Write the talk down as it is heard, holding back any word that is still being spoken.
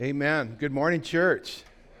Amen. Good morning, church.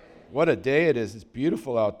 What a day it is. It's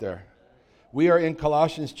beautiful out there. We are in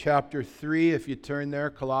Colossians chapter 3. If you turn there,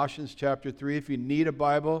 Colossians chapter 3. If you need a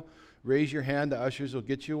Bible, raise your hand. The ushers will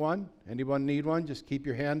get you one. Anyone need one? Just keep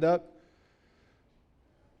your hand up.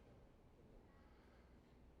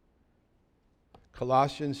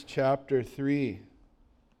 Colossians chapter 3.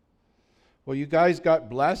 Well, you guys got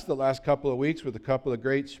blessed the last couple of weeks with a couple of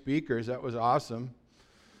great speakers. That was awesome.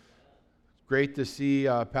 Great to see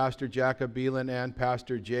Pastor Jacob Beelan and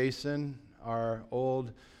Pastor Jason, our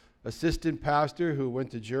old assistant pastor who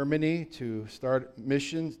went to Germany to start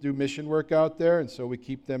missions, do mission work out there, and so we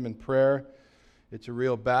keep them in prayer. It's a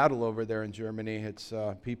real battle over there in Germany. It's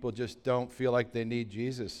people just don't feel like they need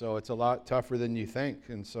Jesus, so it's a lot tougher than you think,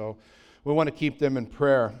 and so we want to keep them in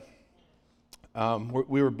prayer.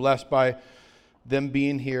 We were blessed by them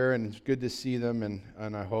being here, and it's good to see them,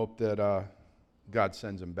 and I hope that God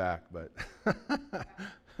sends them back, but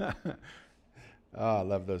I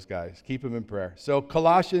love those guys. Keep them in prayer. So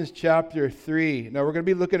Colossians chapter 3. Now we're going to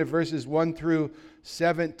be looking at verses 1 through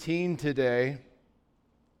 17 today,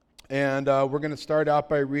 and we're going to start out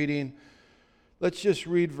by reading, let's just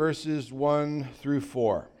read verses 1 through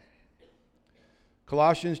 4.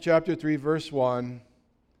 Colossians chapter 3, verse 1,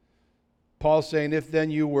 Paul's saying, "If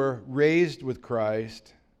then you were raised with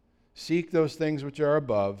Christ, seek those things which are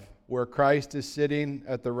above, where Christ is sitting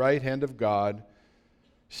at the right hand of God.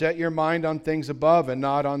 Set your mind on things above and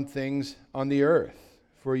not on things on the earth.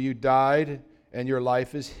 For you died, and your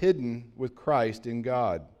life is hidden with Christ in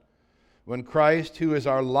God. When Christ, who is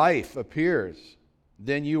our life, appears,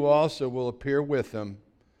 then you also will appear with him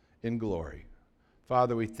in glory."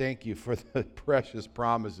 Father, we thank you for the precious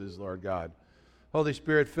promises, Lord God. Holy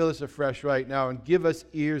Spirit, fill us afresh right now and give us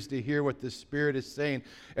ears to hear what the Spirit is saying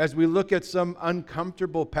as we look at some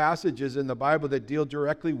uncomfortable passages in the Bible that deal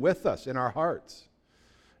directly with us in our hearts.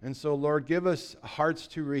 And so, Lord, give us hearts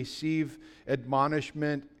to receive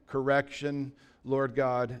admonishment, correction. Lord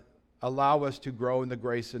God, allow us to grow in the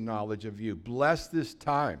grace and knowledge of you. Bless this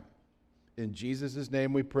time. In Jesus'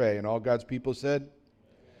 name we pray. And all God's people said,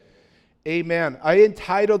 Amen. I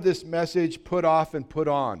entitled this message, Put Off and Put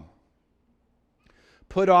On.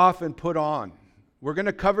 Put off and put on. We're going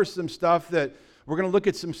to cover some stuff that we're going to look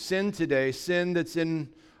at some sin today, sin that's in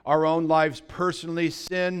our own lives personally,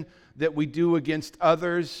 sin that we do against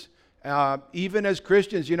others. Even as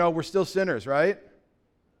Christians, you know, we're still sinners, right?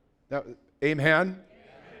 Amen?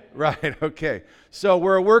 Right, okay. So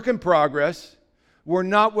we're a work in progress. We're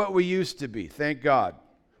not what we used to be, thank God.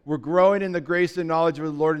 We're growing in the grace and knowledge of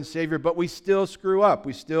the Lord and Savior, but we still screw up.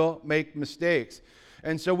 We still make mistakes.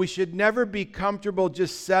 And so we should never be comfortable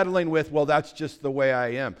just settling with, well, that's just the way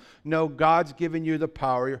I am. No, God's given you the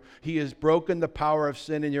power. He has broken the power of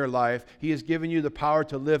sin in your life. He has given you the power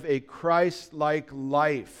to live a Christ-like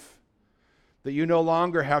life, that you no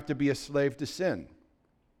longer have to be a slave to sin.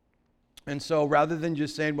 And so rather than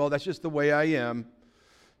just saying, well, that's just the way I am,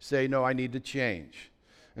 say, no, I need to change.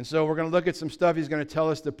 And so we're going to look at some stuff he's going to tell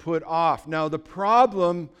us to put off. Now, the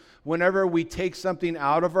problem whenever we take something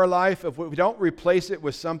out of our life, if we don't replace it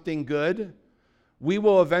with something good, we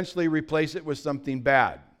will eventually replace it with something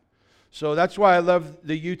bad. So that's why I love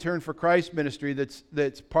the U-Turn for Christ ministry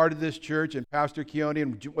that's part of this church, and Pastor Keone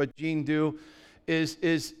and what Gene do is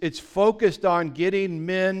it's focused on getting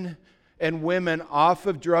men and women off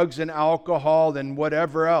of drugs and alcohol and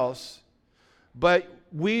whatever else. But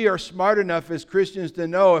we are smart enough as Christians to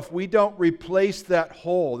know if we don't replace that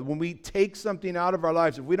hole, when we take something out of our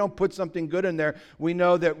lives, if we don't put something good in there, we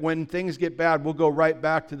know that when things get bad, we'll go right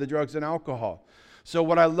back to the drugs and alcohol. So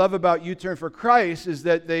what I love about U-Turn for Christ is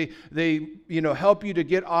that they help you to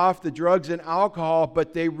get off the drugs and alcohol,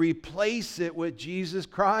 but they replace it with Jesus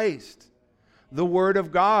Christ, the Word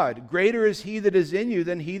of God. Greater is He that is in you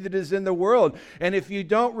than he that is in the world. And if you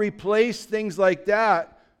don't replace things like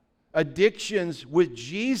that, addictions, with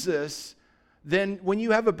Jesus, then when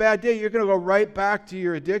you have a bad day, you're going to go right back to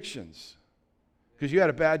your addictions because you had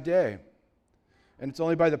a bad day. And it's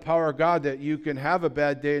only by the power of God that you can have a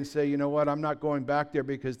bad day and say, you know what, I'm not going back there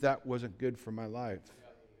because that wasn't good for my life.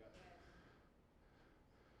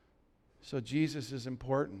 So Jesus is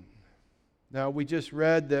important. Now, we just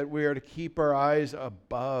read that we are to keep our eyes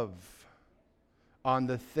above, on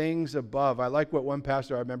the things above. I like what one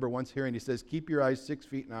pastor I remember once hearing. He says, keep your eyes 6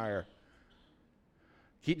 feet and higher.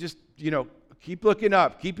 Keep looking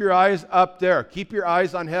up. Keep your eyes up there. Keep your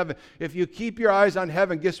eyes on heaven. If you keep your eyes on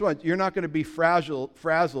heaven, guess what? You're not going to be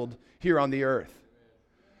frazzled here on the earth.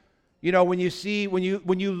 You know, when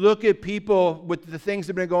you look at people with the things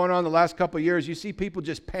that have been going on the last couple of years, you see people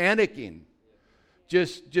just panicking,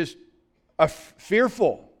 just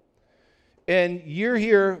fearful. And you're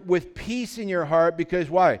here with peace in your heart because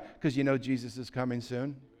why? Because you know Jesus is coming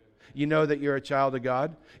soon. You know that you're a child of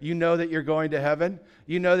God. You know that you're going to heaven.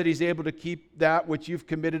 You know that He's able to keep that which you've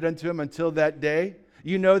committed unto Him until that day.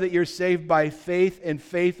 You know that you're saved by faith and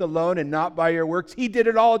faith alone and not by your works. He did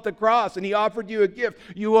it all at the cross, and He offered you a gift.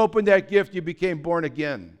 You opened that gift, you became born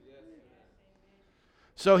again.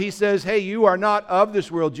 So He says, hey, you are not of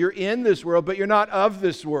this world. You're in this world, but you're not of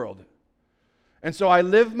this world. And so I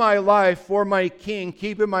live my life for my King,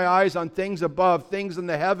 keeping my eyes on things above, things in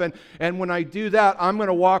the heaven. And when I do that, I'm going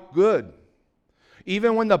to walk good.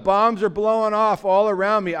 Even when the bombs are blowing off all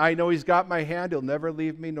around me, I know He's got my hand. He'll never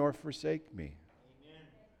leave me nor forsake me. Amen.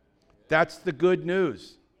 That's the good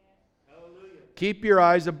news. Hallelujah. Keep your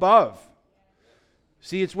eyes above.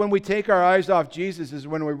 See, it's when we take our eyes off Jesus is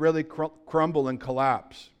when we really crumble and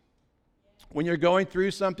collapse. When you're going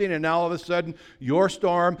through something and now all of a sudden your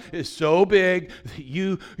storm is so big,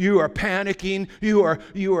 you are panicking, you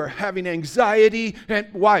are having anxiety. And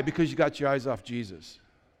why? Because you got your eyes off Jesus.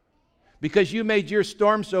 Because you made your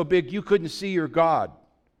storm so big you couldn't see your God.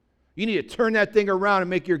 You need to turn that thing around and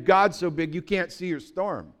make your God so big you can't see your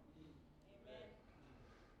storm.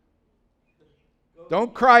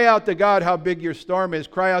 Don't cry out to God how big your storm is.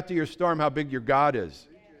 Cry out to your storm how big your God is.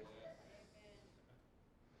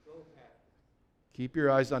 Keep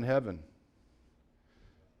your eyes on heaven.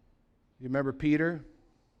 You remember Peter?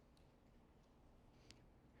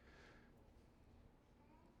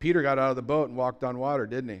 Peter got out of the boat and walked on water,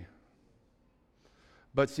 didn't he?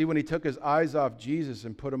 But see, when he took his eyes off Jesus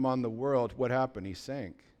and put them on the world, what happened? He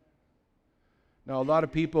sank. Now, a lot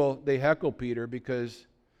of people, they heckle Peter because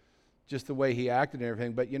just the way he acted and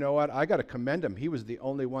everything. But you know what? I got to commend him. He was the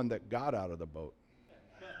only one that got out of the boat.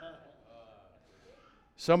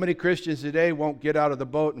 So many Christians today won't get out of the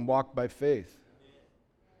boat and walk by faith.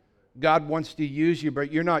 God wants to use you,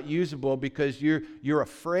 but you're not usable because you're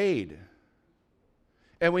afraid.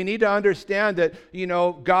 And we need to understand that,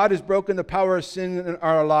 God has broken the power of sin in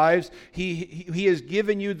our lives. He has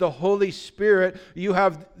given you the Holy Spirit. You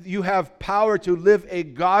have power to live a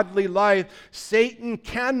godly life. Satan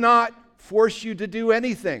cannot force you to do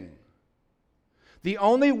anything. The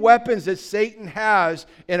only weapons that Satan has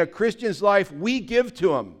in a Christian's life, we give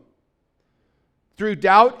to him through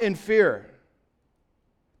doubt and fear.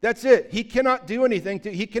 That's it. He cannot do anything.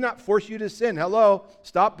 He cannot force you to sin. Hello?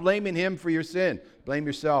 Stop blaming him for your sin. Blame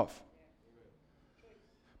yourself.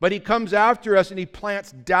 But he comes after us and he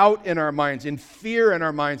plants doubt in our minds and fear in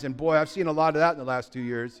our minds. And boy, I've seen a lot of that in the last 2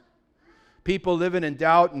 years. People living in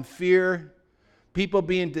doubt and fear. People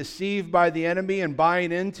being deceived by the enemy and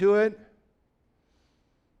buying into it.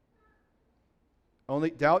 Only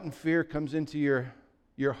doubt and fear comes into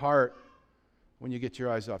your heart when you get your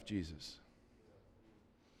eyes off Jesus.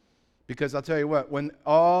 Because I'll tell you what, when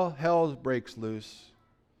all hell breaks loose,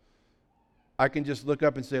 I can just look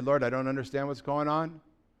up and say, Lord, I don't understand what's going on.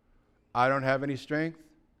 I don't have any strength.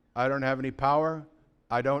 I don't have any power.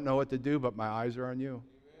 I don't know what to do, but my eyes are on you.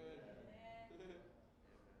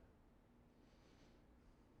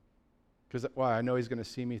 Because why? I know He's going to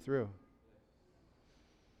see me through.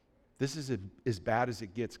 This is as bad as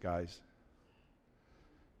it gets, guys.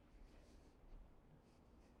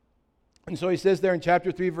 And so he says there in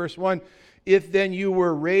chapter 3, verse 1, if then you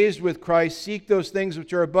were raised with Christ, seek those things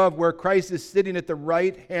which are above, where Christ is sitting at the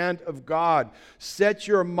right hand of God. Set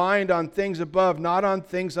your mind on things above, not on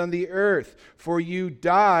things on the earth. For you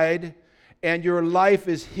died, and your life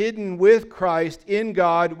is hidden with Christ in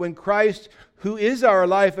God. When Christ, who is our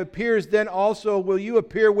life, appears, then also will you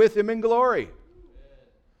appear with Him in glory.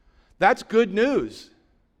 That's good news.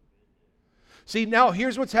 See, now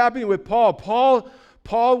here's what's happening with Paul.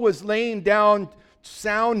 Paul was laying down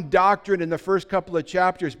sound doctrine in the first couple of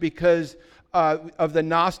chapters because of the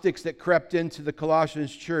Gnostics that crept into the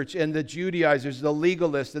Colossians church and the Judaizers, the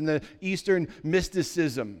legalists, and the Eastern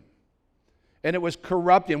mysticism. And it was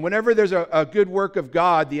corrupting. Whenever there's a good work of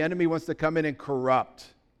God, the enemy wants to come in and corrupt.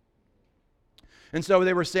 And so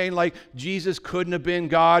they were saying like Jesus couldn't have been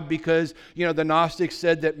God because, the Gnostics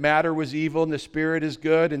said that matter was evil and the spirit is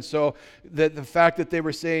good. And so the fact that they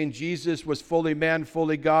were saying Jesus was fully man,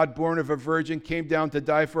 fully God, born of a virgin, came down to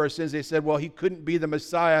die for our sins, they said, well, He couldn't be the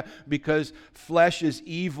Messiah because flesh is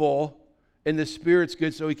evil and the spirit's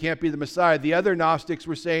good, so He can't be the Messiah. The other Gnostics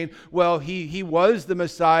were saying, well, he was the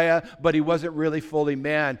Messiah, but He wasn't really fully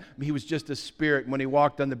man. He was just a spirit. When He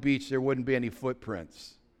walked on the beach, there wouldn't be any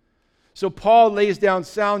footprints. So Paul lays down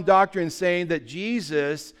sound doctrine saying that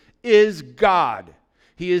Jesus is God.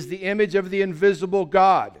 He is the image of the invisible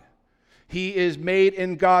God. He is made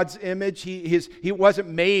in God's image. He wasn't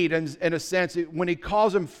made in a sense. When he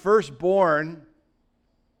calls Him firstborn,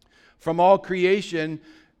 From all creation,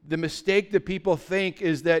 the mistake that people think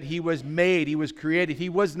is that he was made, he was created. He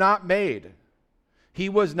was not made. He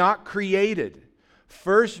was not created.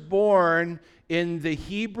 Firstborn in the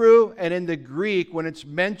Hebrew and in the Greek, when it's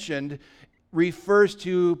mentioned, refers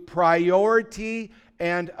to priority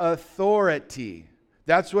and authority.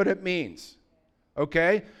 That's what it means.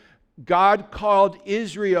 Okay? God called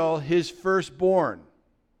Israel his firstborn.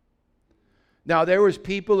 Now, there was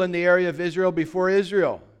people in the area of Israel before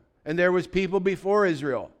Israel, and there was people before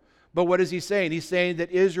Israel. But what is he saying? He's saying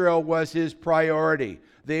that Israel was his priority.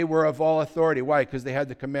 They were of all authority. Why? Because they had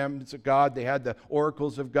the commandments of God. They had the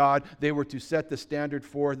oracles of God. They were to set the standard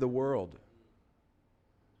for the world.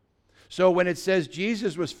 So when it says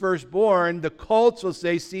Jesus was firstborn, the cults will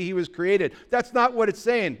say, see, he was created. That's not what it's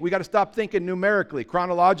saying. We got to stop thinking numerically,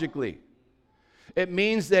 chronologically. It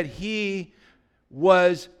means that he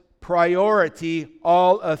was priority,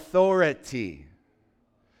 all authority.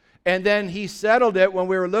 And then he settled it when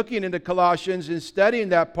we were looking into Colossians and studying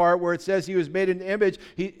that part where it says he was made in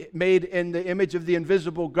the image of the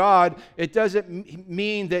invisible God. It doesn't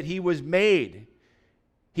mean that he was made.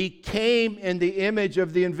 He came in the image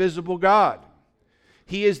of the invisible God.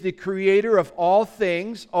 He is the creator of all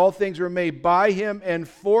things. All things were made by him and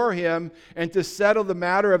for him. And to settle the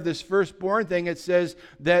matter of this firstborn thing, it says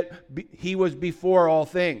that he was before all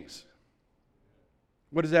things.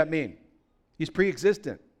 What does that mean? He's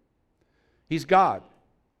pre-existent. He's God.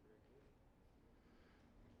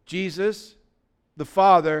 Jesus, the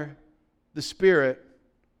Father, the Spirit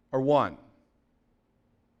are one.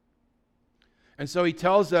 And so he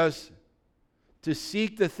tells us to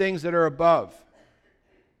seek the things that are above.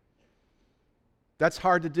 That's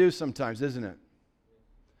hard to do sometimes, isn't it?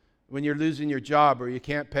 When you're losing your job, or you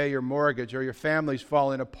can't pay your mortgage, or your family's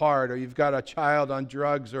falling apart, or you've got a child on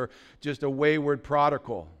drugs, or just a wayward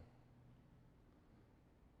prodigal.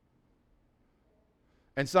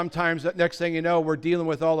 And sometimes, next thing you know, we're dealing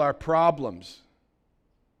with all our problems.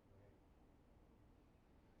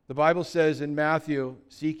 The Bible says in Matthew,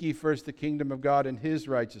 seek ye first the kingdom of God and his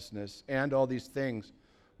righteousness, and all these things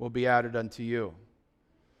will be added unto you.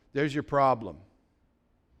 There's your problem.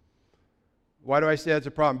 Why do I say that's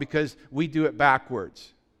a problem? Because we do it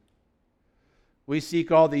backwards. We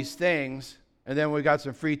seek all these things, and then when we got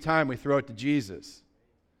some free time, we throw it to Jesus.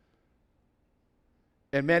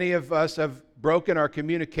 And many of us have broken our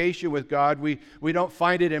communication with God. We don't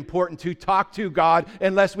find it important to talk to God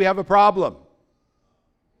unless we have a problem.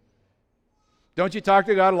 Don't you talk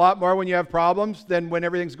to God a lot more when you have problems than when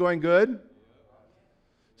everything's going good?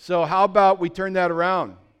 So how about we turn that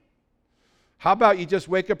around? How about you just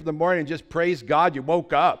wake up in the morning and just praise God you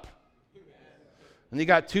woke up? And you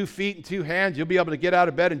got 2 feet and 2 hands, you'll be able to get out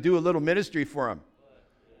of bed and do a little ministry for him.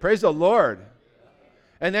 Praise the Lord.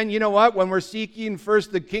 And then you know what? When we're seeking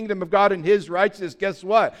first the kingdom of God and his righteousness, guess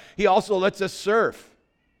what? He also lets us surf.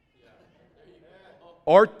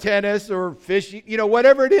 Or tennis or fishing,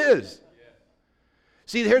 whatever it is.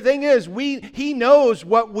 See, the thing is, he knows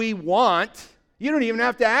what we want. You don't even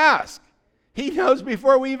have to ask. He knows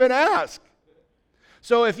before we even ask.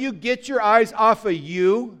 So if you get your eyes off of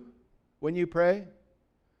you when you pray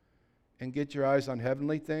and get your eyes on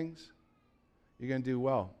heavenly things, you're going to do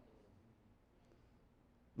well.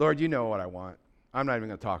 Lord, you know what I want. I'm not even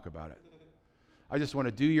going to talk about it. I just want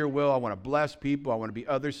to do your will. I want to bless people. I want to be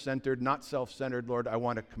others-centered, not self-centered, Lord. I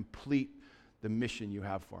want to complete the mission you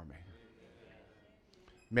have for me.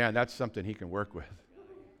 Man, that's something he can work with.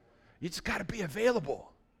 You just got to be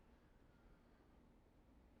available.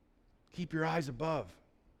 Keep your eyes above.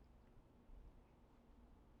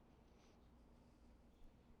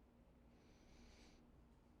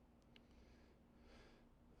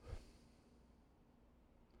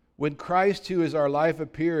 When Christ, who is our life,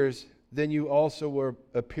 appears, then you also will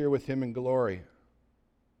appear with him in glory.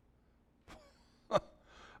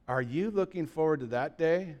 Are you looking forward to that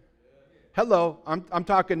day? Hello, I'm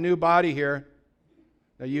talking new body here.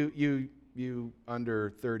 Now you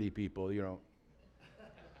under 30 people, that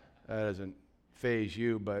doesn't faze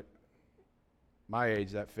you, but my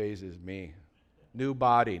age, that phases me. New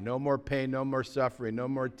body, no more pain, no more suffering, no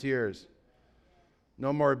more tears,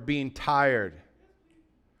 no more being tired.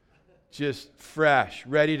 Just fresh,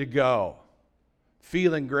 ready to go,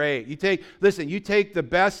 feeling great. You take the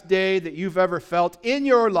best day that you've ever felt in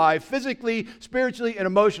your life, physically, spiritually, and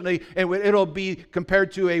emotionally, and it'll be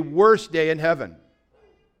compared to a worse day in heaven.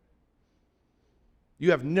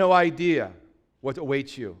 You have no idea what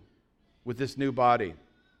awaits you with this new body.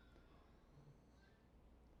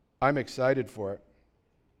 I'm excited for it.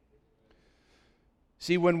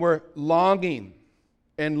 See, when we're longing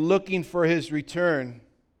and looking for his return,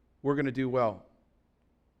 we're going to do well.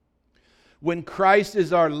 When Christ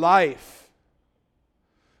is our life,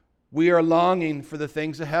 we are longing for the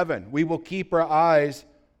things of heaven. We will keep our eyes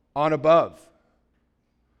on above.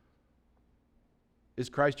 Is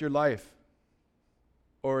Christ your life?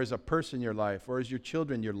 Or is a person your life? Or is your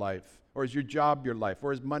children your life? Or is your job your life?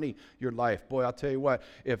 Or is money your life? Boy, I'll tell you what,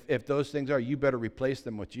 if those things are, you better replace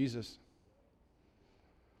them with Jesus.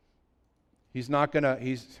 He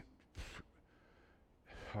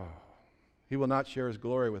will not share his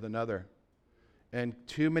glory with another. And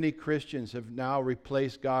too many Christians have now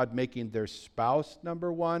replaced God, making their spouse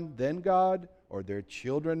number one, then God, or their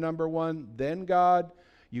children number one, then God.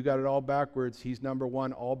 You got it all backwards. He's number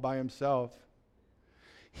one all by himself.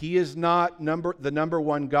 He is not the number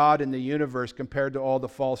one God in the universe compared to all the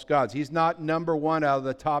false gods. He's not number one out of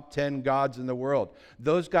the top 10 gods in the world.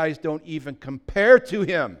 Those guys don't even compare to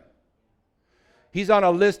him. He's on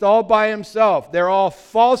a list all by himself. They're all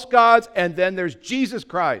false gods, and then there's Jesus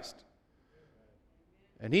Christ.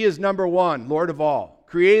 And he is number one, Lord of all,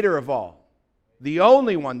 creator of all, the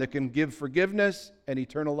only one that can give forgiveness and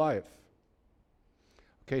eternal life.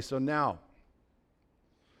 Okay, so now,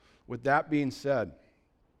 with that being said,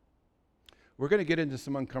 we're going to get into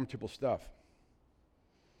some uncomfortable stuff.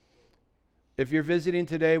 If you're visiting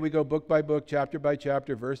today, we go book by book, chapter by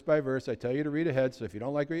chapter, verse by verse. I tell you to read ahead, so if you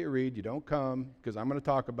don't like what you read, you don't come, because I'm going to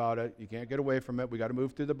talk about it. You can't get away from it. We got to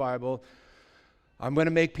move through the Bible. I'm going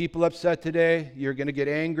to make people upset today. You're going to get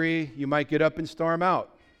angry. You might get up and storm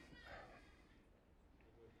out.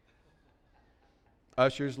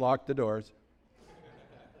 Ushers, lock the doors.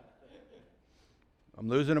 I'm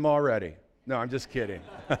losing them already. No, I'm just kidding.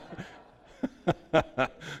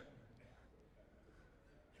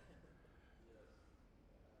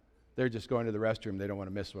 They're just going to the restroom. They don't want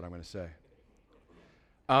to miss what I'm going to say.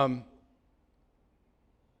 We're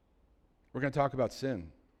going to talk about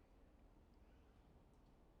sin.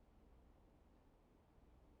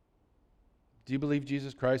 Do you believe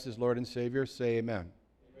Jesus Christ is Lord and Savior? Say amen.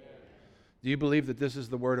 Amen. Do you believe that this is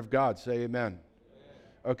the Word of God? Say amen. Amen.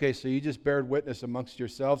 Okay, so you just bear witness amongst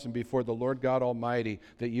yourselves and before the Lord God Almighty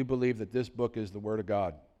that you believe that this book is the Word of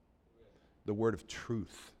God, the Word of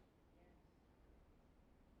truth.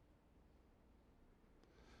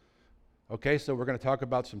 Okay, so we're going to talk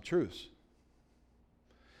about some truths.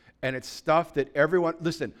 And it's stuff that everyone,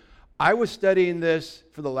 listen, I was studying this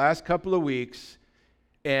for the last couple of weeks,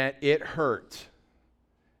 and it hurt.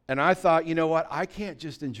 And I thought, you know what? I can't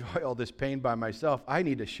just enjoy all this pain by myself. I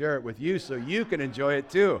need to share it with you so you can enjoy it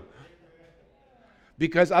too.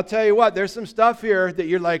 Because I'll tell you what, there's some stuff here that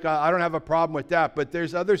you're like, I don't have a problem with that. But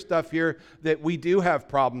there's other stuff here that we do have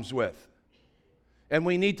problems with. And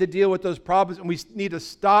we need to deal with those problems. And we need to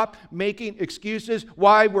stop making excuses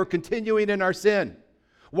why we're continuing in our sin.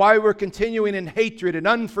 Why we're continuing in hatred and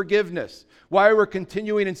unforgiveness. Why we're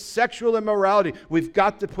continuing in sexual immorality. We've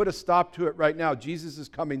got to put a stop to it right now. Jesus is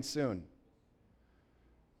coming soon.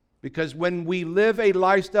 Because when we live a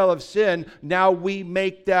lifestyle of sin, now we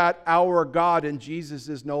make that our God, and Jesus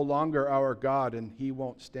is no longer our God, and he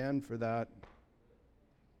won't stand for that.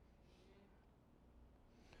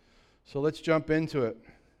 So let's jump into it.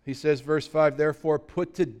 He says, verse 5, therefore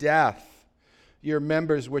put to death your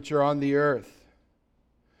members which are on the earth.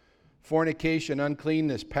 Fornication,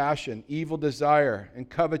 uncleanness, passion, evil desire, and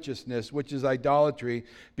covetousness, which is idolatry.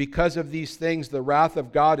 Because of these things, the wrath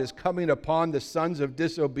of God is coming upon the sons of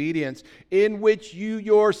disobedience, in which you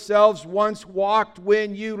yourselves once walked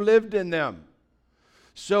when you lived in them.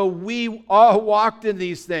 So we all walked in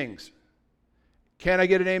these things. Can I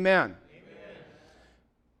get an amen?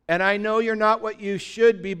 And I know you're not what you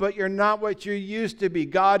should be, but you're not what you used to be.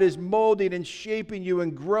 God is molding and shaping you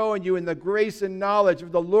and growing you in the grace and knowledge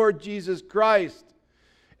of the Lord Jesus Christ.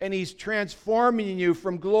 And he's transforming you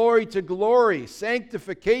from glory to glory.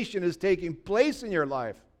 Sanctification is taking place in your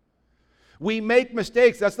life. We make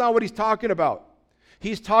mistakes. That's not what he's talking about.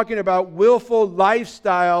 He's talking about willful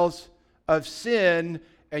lifestyles of sin,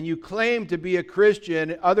 and you claim to be a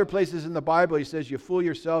Christian. Other places in the Bible, he says, you fool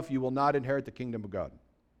yourself, you will not inherit the kingdom of God.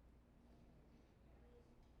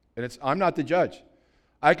 And I'm not the judge.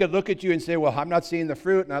 I could look at you and say, well, I'm not seeing the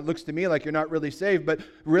fruit, and that looks to me like you're not really saved, but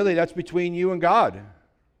really that's between you and God.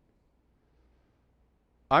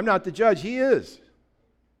 I'm not the judge. He is.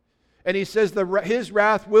 And he says his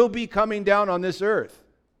wrath will be coming down on this earth.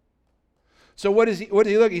 So what does he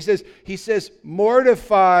look? He says,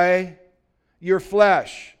 mortify your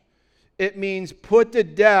flesh. It means put to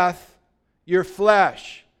death your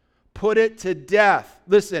flesh. Put it to death.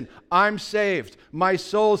 Listen, I'm saved. My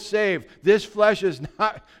soul's saved. This flesh is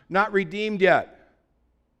not redeemed yet.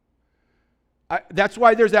 That's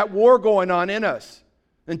why there's that war going on in us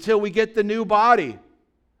until we get the new body.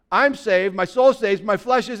 I'm saved, my soul's saved, my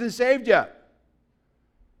flesh isn't saved yet.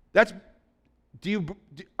 Do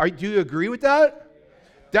you agree with that?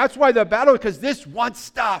 That's why the battle, because this wants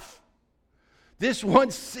stuff. This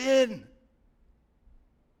wants sin.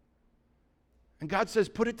 And God says,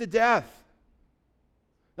 put it to death.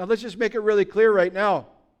 Now let's just make it really clear right now.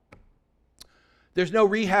 There's no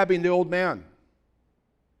rehabbing the old man.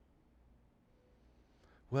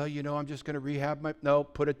 Well, I'm just going to rehab my... No,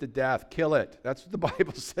 put it to death. Kill it. That's what the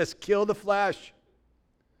Bible says. Kill the flesh.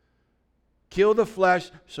 Kill the flesh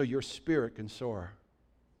so your spirit can soar.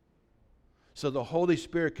 So the Holy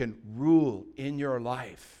Spirit can rule in your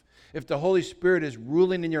life. If the Holy Spirit is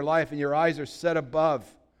ruling in your life and your eyes are set above,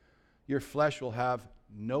 your flesh will have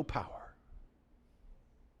no power.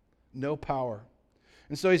 No power.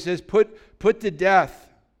 And so he says, put to death.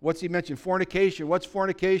 What's he mentioned? Fornication. What's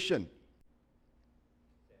fornication?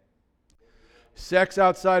 Sex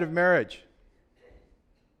outside of marriage.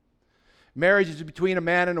 Marriage is between a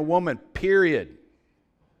man and a woman, period.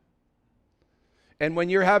 And when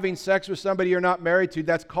you're having sex with somebody you're not married to,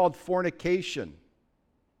 that's called fornication.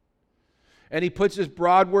 And he puts this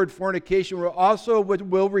broad word fornication also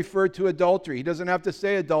will refer to adultery. He doesn't have to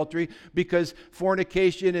say adultery because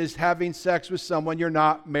fornication is having sex with someone you're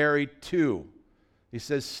not married to. He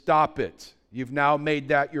says, stop it. You've now made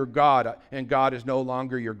that your God, and God is no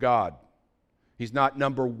longer your God. He's not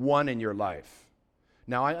number one in your life.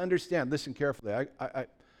 Now, I understand. Listen carefully.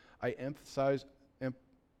 I emphasize.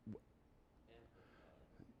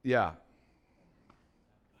 Yeah.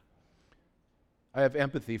 I have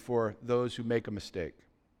empathy for those who make a mistake.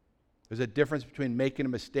 There's a difference between making a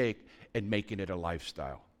mistake and making it a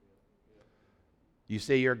lifestyle. You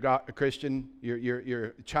say you're a Christian,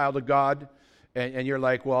 you're a child of God, and you're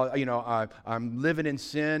like, well, I'm living in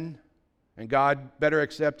sin, and God better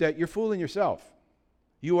accept that. You're fooling yourself.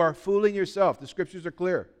 You are fooling yourself. The scriptures are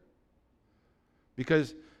clear.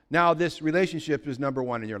 Because now this relationship is number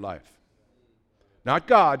one in your life. Not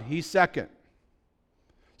God, He's second.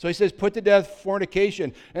 So he says, put to death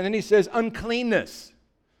fornication. And then he says, uncleanness.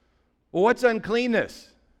 Well, what's uncleanness?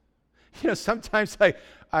 Sometimes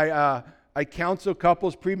I counsel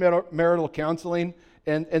couples, premarital counseling,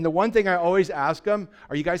 and the one thing I always ask them,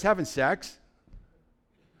 are you guys having sex?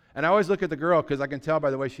 And I always look at the girl because I can tell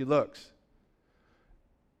by the way she looks.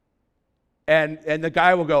 And the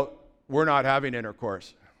guy will go, we're not having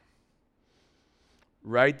intercourse.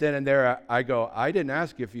 Right then and there, I go, I didn't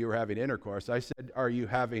ask if you were having intercourse. I said, are you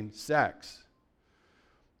having sex?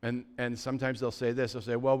 And sometimes they'll say this. They'll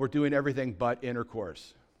say, well, we're doing everything but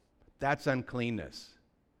intercourse. That's uncleanness.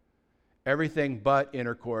 Everything but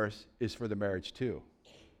intercourse is for the marriage too.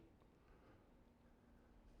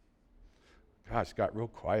 Gosh, it got real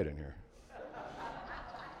quiet in here.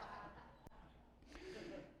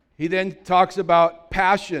 He then talks about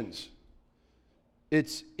passions.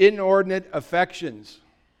 It's inordinate affections.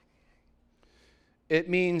 It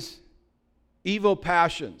means evil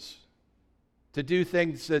passions, to do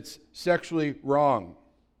things that's sexually wrong.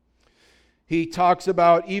 He talks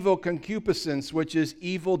about evil concupiscence, which is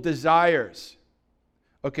evil desires.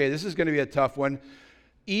 Okay, this is going to be a tough one.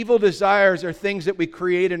 Evil desires are things that we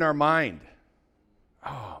create in our mind.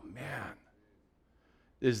 Oh, man.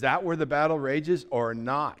 Is that where the battle rages or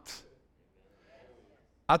not?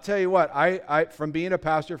 I'll tell you what, I from being a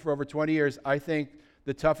pastor for over 20 years, I think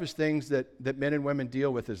the toughest things that men and women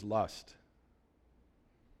deal with is lust.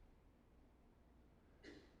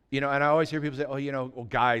 And I always hear people say, well,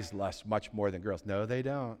 guys lust much more than girls. No, they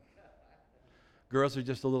don't. Girls are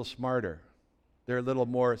just a little smarter. They're a little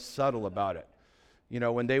more subtle about it.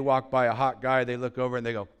 When they walk by a hot guy, they look over and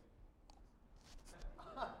they go,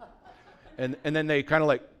 and then they kind of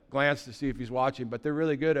like glance to see if he's watching, but they're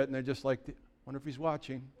really good at it, and they're just like, wonder if he's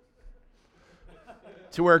watching.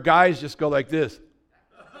 To where guys just go like this.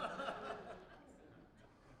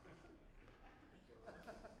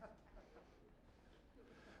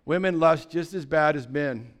 Women lust just as bad as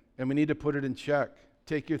men, and we need to put it in check.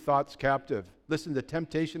 Take your thoughts captive. Listen, the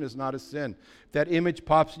temptation is not a sin. If that image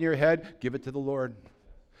pops in your head, give it to the Lord.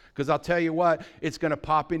 Because I'll tell you what, it's going to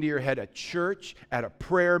pop into your head at church, at a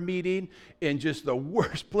prayer meeting, in just the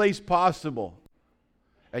worst place possible.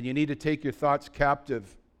 And you need to take your thoughts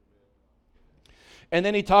captive. And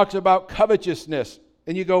then he talks about covetousness.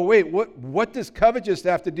 And you go, wait, what does covetous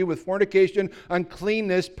have to do with fornication,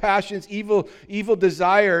 uncleanness, passions, evil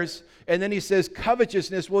desires? And then he says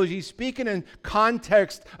covetousness. Well, he's speaking in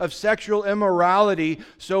context of sexual immorality.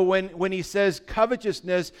 So when he says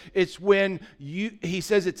covetousness, it's he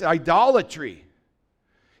says it's idolatry.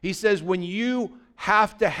 He says when you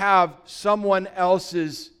have to have someone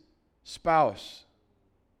else's spouse.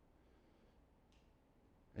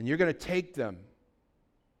 and you're going to take them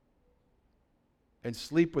and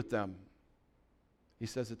sleep with them, he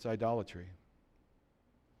says it's idolatry.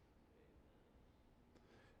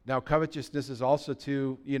 Now, covetousness is also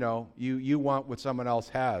you want what someone else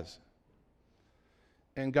has.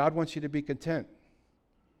 And God wants you to be content.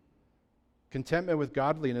 Contentment with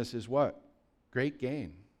godliness is what? Great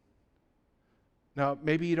gain. Now,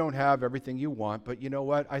 maybe you don't have everything you want, but you know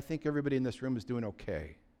what? I think everybody in this room is doing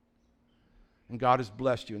okay. And God has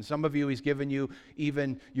blessed you. And some of you, He's given you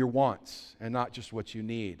even your wants and not just what you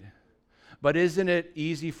need. But isn't it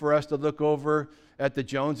easy for us to look over at the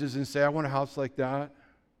Joneses and say, I want a house like that.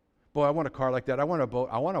 Boy, I want a car like that. I want a boat.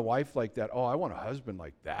 I want a wife like that. Oh, I want a husband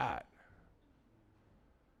like that.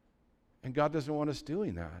 And God doesn't want us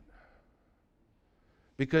doing that.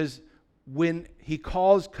 Because when He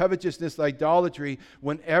calls covetousness idolatry,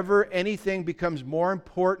 whenever anything becomes more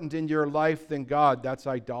important in your life than God, that's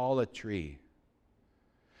idolatry.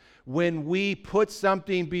 When we put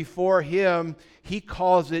something before Him, He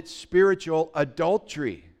calls it spiritual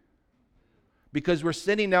adultery. Because we're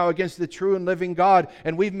sinning now against the true and living God,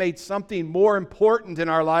 and we've made something more important in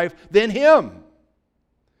our life than Him.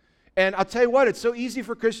 And I'll tell you what, it's so easy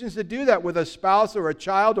for Christians to do that with a spouse or a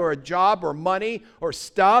child or a job or money or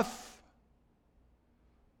stuff.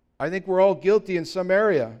 I think we're all guilty in some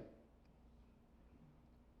area.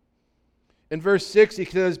 In verse 6, he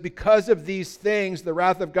says, because of these things, the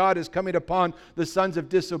wrath of God is coming upon the sons of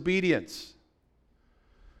disobedience.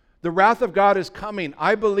 The wrath of God is coming.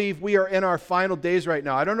 I believe we are in our final days right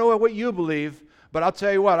now. I don't know what you believe, but I'll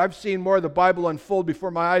tell you what, I've seen more of the Bible unfold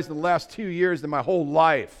before my eyes in the last 2 years than my whole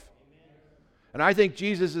life. And I think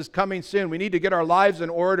Jesus is coming soon. We need to get our lives in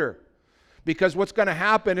order. Because what's going to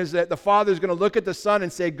happen is that the Father is going to look at the Son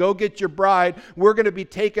and say, go get your bride. We're going to be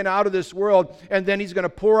taken out of this world. And then He's going to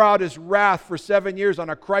pour out His wrath for 7 years on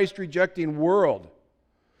a Christ-rejecting world.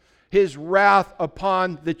 His wrath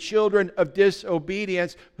upon the children of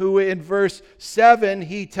disobedience, who in verse 7,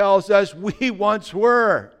 He tells us we once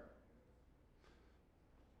were.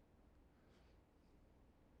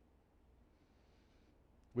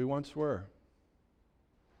 We once were.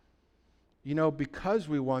 You know, because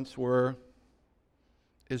we once were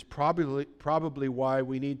is probably why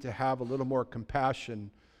we need to have a little more compassion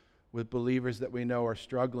with believers that we know are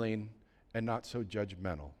struggling and not so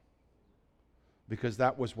judgmental. Because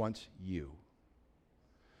that was once you.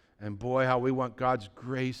 And boy, how we want God's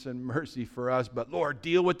grace and mercy for us, but Lord,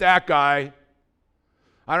 deal with that guy.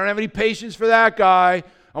 I don't have any patience for that guy.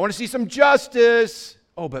 I want to see some justice.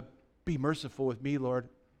 Oh, but be merciful with me, Lord.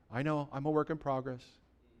 I know, I'm a work in progress.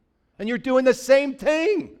 And you're doing the same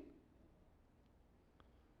thing.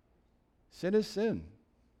 Sin is sin.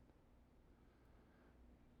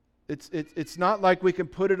 It's not like we can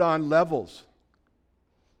put it on levels.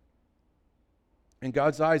 In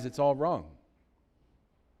God's eyes, it's all wrong.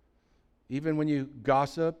 Even when you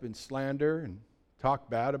gossip and slander and talk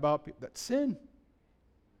bad about people, that's sin.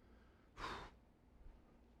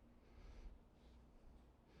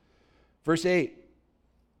 Verse 8.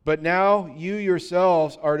 But now you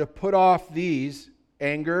yourselves are to put off these: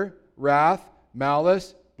 anger, wrath,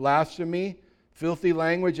 malice, blasphemy, filthy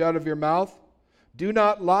language out of your mouth. Do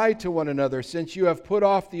not lie to one another, since you have put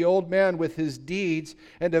off the old man with his deeds,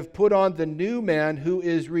 and have put on the new man, who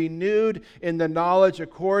is renewed in the knowledge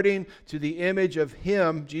according to the image of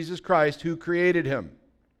Him, Jesus Christ, who created him.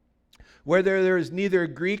 Where there is neither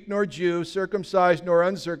Greek nor Jew, circumcised nor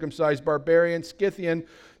uncircumcised, barbarian, Scythian,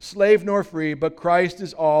 slave nor free, but Christ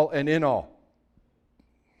is all and in all.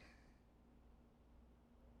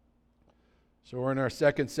 So we're in our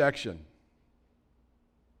second section.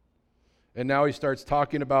 And now he starts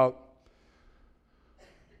talking about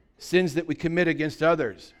sins that we commit against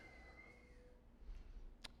others.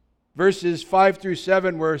 Verses 5 through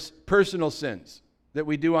 7 were personal sins that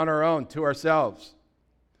we do on our own to ourselves.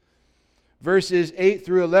 Verses 8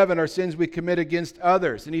 through 11 are sins we commit against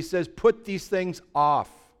others. And he says, put these things off.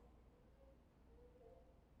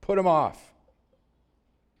 Put them off.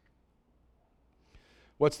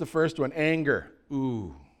 What's the first one? Anger.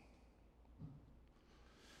 Ooh.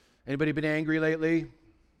 Anybody been angry lately?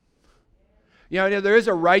 You know, there is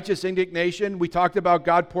a righteous indignation. We talked about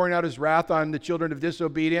God pouring out His wrath on the children of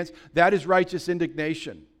disobedience. That is righteous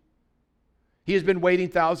indignation. He has been waiting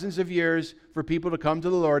thousands of years for people to come to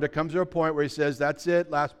the Lord. It comes to a point where He says, that's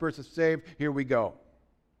it, last person saved, here we go.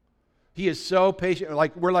 He is so patient.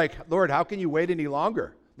 We're like, Lord, how can you wait any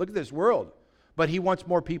longer? Look at this world. But He wants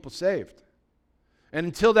more people saved. And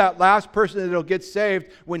until that last person that will get saved,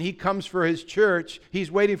 when He comes for His church, He's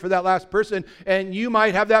waiting for that last person, and you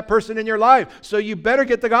might have that person in your life. So you better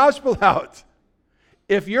get the gospel out.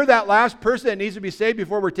 if you're that last person that needs to be saved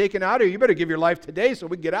before we're taken out of here, you better give your life today so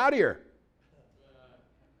we can get out of here.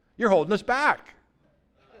 You're holding us back.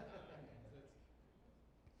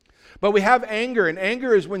 But we have anger, and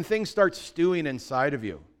anger is when things start stewing inside of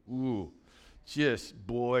you. Ooh, just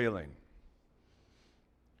boiling.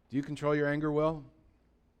 Do you control your anger well?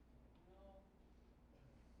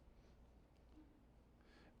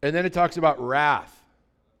 And then it talks about wrath.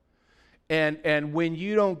 And when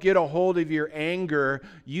you don't get a hold of your anger,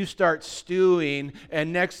 you start stewing,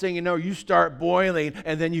 and next thing you know, you start boiling,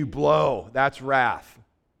 and then you blow. That's wrath.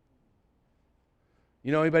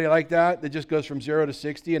 You know anybody like that just goes from 0 to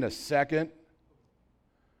 60 in a second?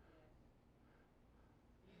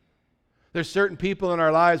 There's certain people in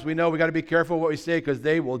our lives we know we got to be careful what we say because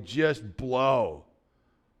they will just blow.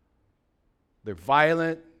 They're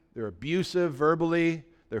violent, they're abusive verbally,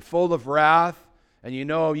 they're full of wrath. And you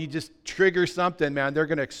know, you just trigger something, man, they're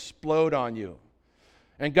going to explode on you.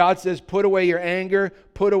 And God says, put away your anger,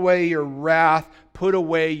 put away your wrath, put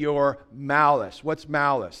away your malice. What's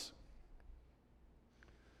malice?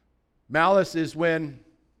 Malice is when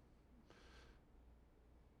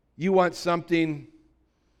you want something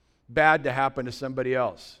bad to happen to somebody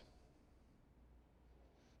else.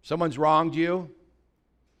 Someone's wronged you,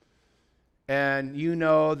 and you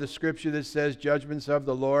know the scripture that says judgments of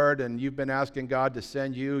the Lord, and you've been asking God to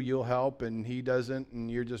send you, you'll help, and He doesn't,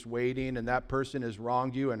 and you're just waiting, and that person has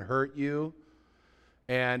wronged you and hurt you,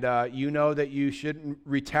 and you know that you shouldn't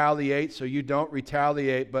retaliate, so you don't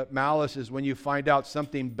retaliate. But malice is when you find out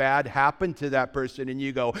something bad happened to that person, and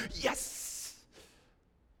you go, yes!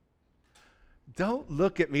 Don't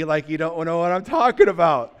look at me like you don't know what I'm talking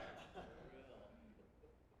about.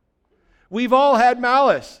 We've all had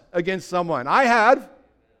malice against someone. I had.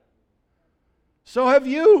 So have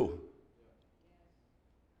you.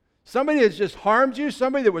 Somebody that's just harmed you,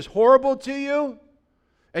 somebody that was horrible to you,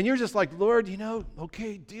 and you're just like, Lord,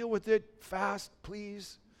 okay, deal with it fast,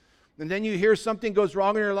 please. And then you hear something goes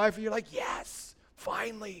wrong in your life, and you're like, yes,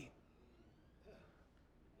 finally.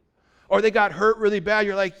 Or they got hurt really bad,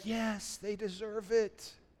 you're like, yes, they deserve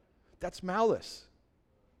it. That's malice.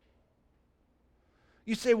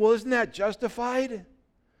 You say, well, isn't that justified?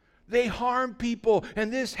 They harm people,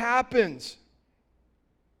 and this happens.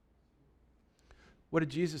 What did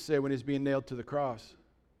Jesus say when He's being nailed to the cross?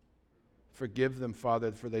 Forgive them,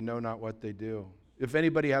 Father, for they know not what they do. If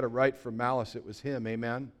anybody had a right for malice, it was Him,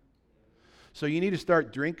 amen? So you need to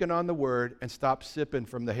start drinking on the Word and stop sipping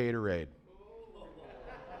from the haterade.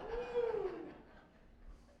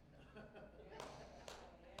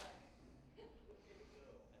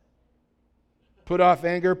 Put off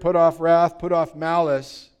anger, put off wrath, put off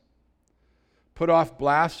malice, put off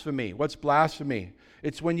blasphemy. What's blasphemy?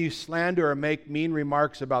 It's when you slander or make mean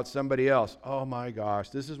remarks about somebody else. Oh my gosh,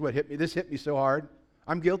 this is what hit me. This hit me so hard.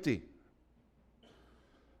 I'm guilty.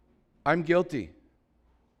 I'm guilty.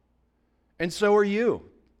 And so are you.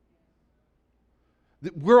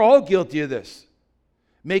 We're all guilty of this.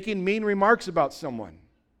 Making mean remarks about someone.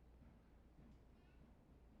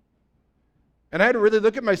 And I had to really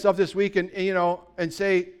look at myself this week and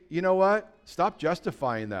say, you know what? Stop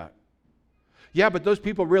justifying that. Yeah, but those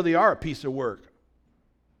people really are a piece of work.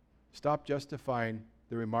 Stop justifying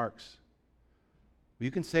the remarks.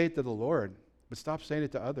 You can say it to the Lord, but stop saying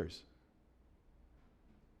it to others.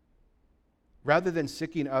 Rather than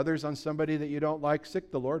sicking others on somebody that you don't like,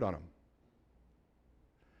 sick the Lord on them.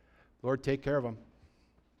 Lord, take care of them.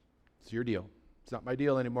 It's your deal. It's not my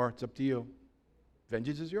deal anymore. It's up to you.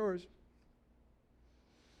 Vengeance is yours.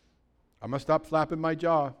 I'm going to stop flapping my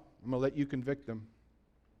jaw. I'm going to let you convict them.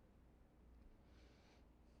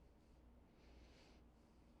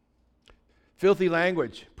 Filthy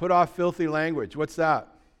language. Put off filthy language. What's that?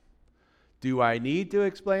 Do I need to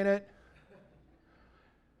explain it?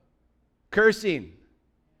 Cursing.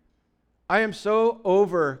 I am so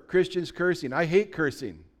over Christians cursing. I hate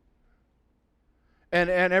cursing. And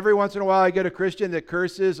every once in a while I get a Christian that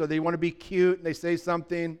curses, or they want to be cute and they say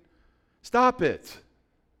something. Stop it.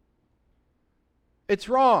 It's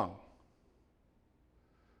wrong.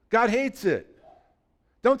 God hates it.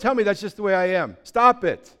 Don't tell me that's just the way I am. Stop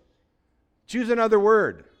it. Choose another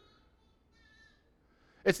word.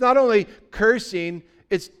 It's not only cursing,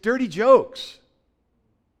 it's dirty jokes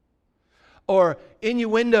or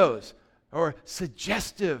innuendos or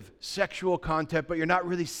suggestive sexual content, but you're not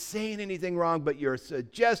really saying anything wrong, but you're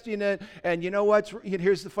suggesting it. And you know what?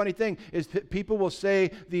 Here's the funny thing, is that people will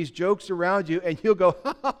say these jokes around you, and you'll go,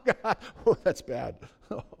 oh, God, oh, that's bad.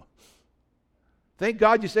 Thank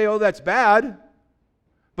God you say, oh, that's bad.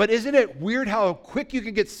 But isn't it weird how quick you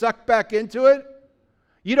can get sucked back into it?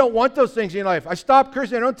 You don't want those things in your life. I stop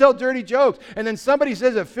cursing. I don't tell dirty jokes. And then somebody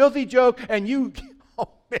says a filthy joke and you, oh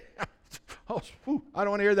man, I don't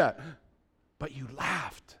want to hear that. But you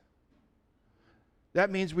laughed.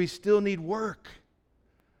 That means we still need work.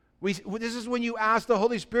 This is when you ask the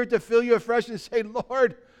Holy Spirit to fill you afresh and say,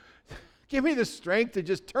 Lord, give me the strength to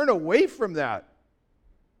just turn away from that.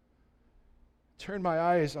 Turn my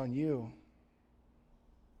eyes on you.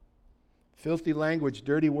 Filthy language,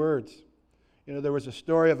 dirty words. You know, there was a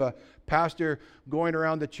story of a pastor going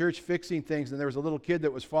around the church fixing things, and there was a little kid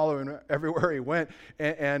that was following everywhere he went,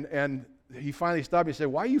 and he finally stopped. He said,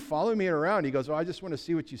 why are you following me around? He goes, well, I just want to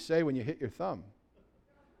see what you say when you hit your thumb.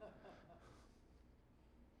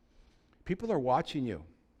 People are watching you.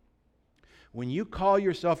 When you call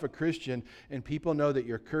yourself a Christian and people know that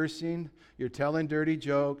you're cursing, you're telling dirty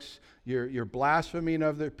jokes, you're blaspheming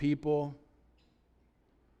other people,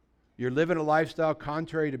 you're living a lifestyle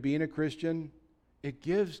contrary to being a Christian, it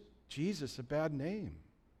gives Jesus a bad name.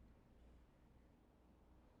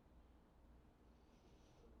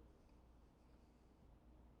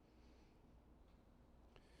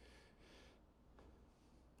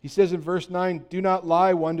 He says in verse 9, do not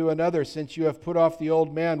lie one to another, since you have put off the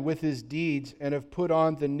old man with his deeds and have put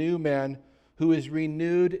on the new man, who is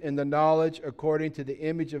renewed in the knowledge according to the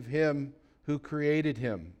image of him who created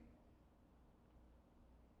him.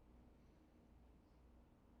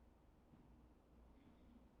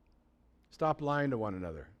 Stop lying to one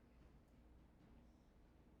another.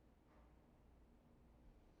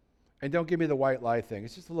 And don't give me the white lie thing.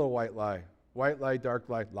 It's just a little white lie. White lie, dark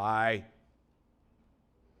lie, lie.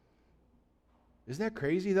 Isn't that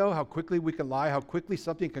crazy, though, how quickly we can lie, how quickly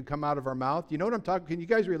something can come out of our mouth? You know what I'm talking? Can you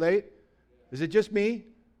guys relate? Is it just me?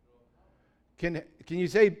 Can you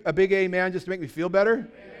say a big amen just to make me feel better? Amen.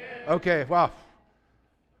 Okay, wow.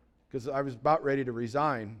 Because I was about ready to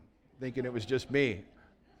resign, thinking it was just me.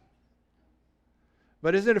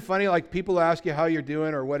 But isn't it funny, like people ask you how you're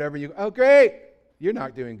doing or whatever, you go, oh, great. You're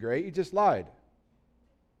not doing great. You just lied.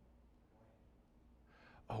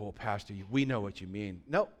 Oh, well, Pastor, we know what you mean.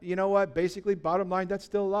 No, you know what? Basically, bottom line, that's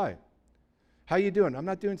still a lie. How you doing? I'm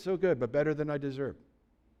not doing so good, but better than I deserve.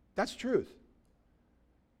 That's truth.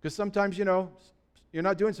 Because sometimes, you know, you're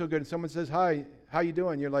not doing so good, and someone says, hi, how you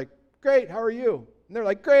doing? You're like, great, how are you? And they're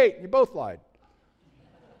like, great, you both lied.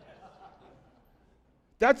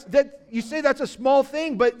 You say that's a small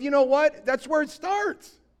thing, but you know what? That's where it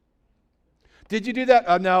starts. Did you do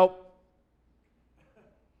that? No.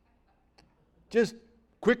 Just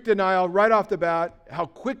quick denial right off the bat, how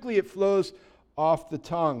quickly it flows off the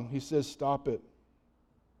tongue. He says, stop it.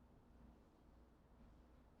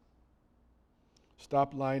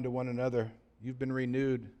 Stop lying to one another. You've been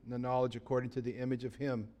renewed in the knowledge according to the image of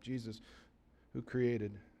him, Jesus, who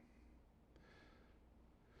created.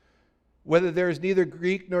 Whether there is neither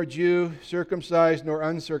Greek nor Jew, circumcised nor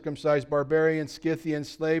uncircumcised, barbarian, Scythian,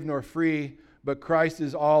 slave nor free, but Christ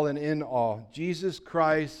is all and in all. Jesus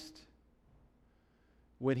Christ,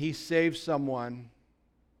 when he saves someone,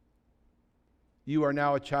 you are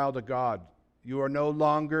now a child of God. You are no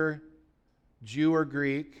longer Jew or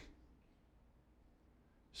Greek,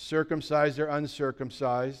 circumcised or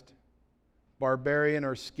uncircumcised, barbarian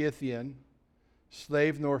or Scythian,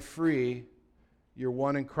 slave nor free. You're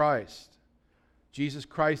one in Christ. Jesus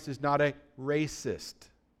Christ is not a racist.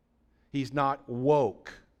 He's not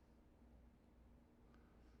woke.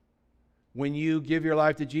 When you give your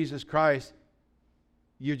life to Jesus Christ,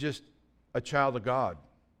 you're just a child of God.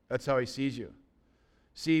 That's how he sees you.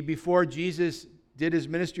 See, before Jesus did his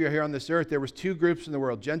ministry here on this earth, there was two groups in the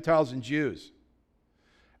world, Gentiles and Jews.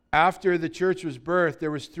 After the church was birthed,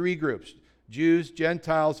 there was three groups, Jews,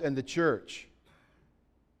 Gentiles, and the church.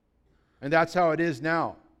 And that's how it is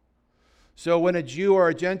now. So when a Jew or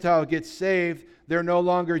a Gentile gets saved, they're no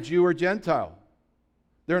longer Jew or Gentile.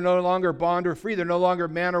 They're no longer bond or free. They're no longer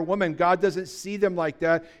man or woman. God doesn't see them like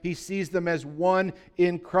that. He sees them as one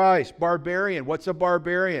in Christ. Barbarian. What's a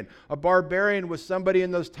barbarian? A barbarian was somebody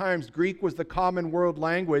in those times. Greek was the common world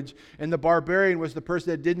language, and the barbarian was the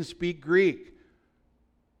person that didn't speak Greek.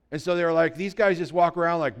 And so they were like, these guys just walk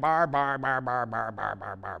around like bar, bar, bar, bar, bar, bar,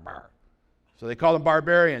 bar, bar, bar. So they call them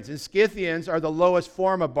barbarians. And Scythians are the lowest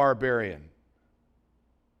form of barbarian.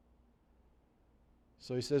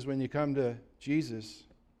 So he says, when you come to Jesus,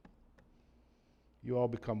 you all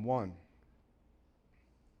become one.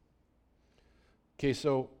 Okay,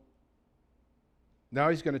 so now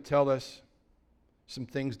he's going to tell us some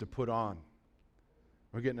things to put on.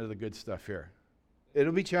 We're getting to the good stuff here.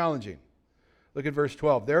 It'll be challenging. Look at verse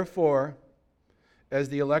 12. Therefore, as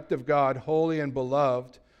the elect of God, holy and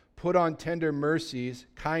beloved, put on tender mercies,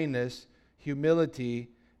 kindness, humility,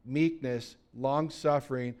 meekness,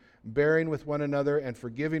 long-suffering, bearing with one another and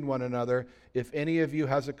forgiving one another. If any of you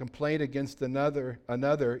has a complaint against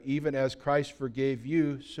another, even as Christ forgave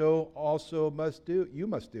you, so also you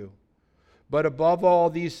must do. But above all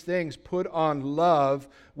these things, put on love,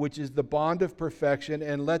 which is the bond of perfection,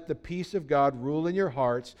 and let the peace of God rule in your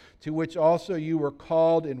hearts, to which also you were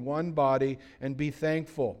called in one body, and be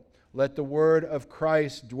thankful. Let the word of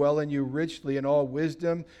Christ dwell in you richly in all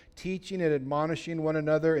wisdom, teaching and admonishing one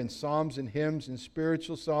another in psalms and hymns and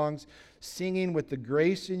spiritual songs, singing with the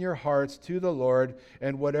grace in your hearts to the Lord.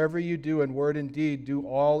 And whatever you do in word and deed, do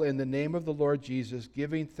all in the name of the Lord Jesus,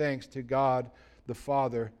 giving thanks to God the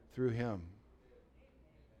Father through him.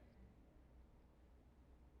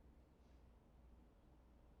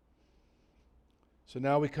 So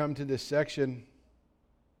now we come to this section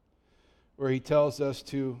where he tells us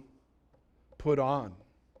to put on.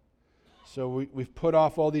 So we've put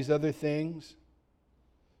off all these other things: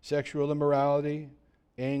 sexual immorality,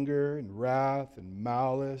 anger and wrath and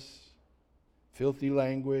malice, filthy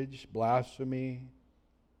language, blasphemy.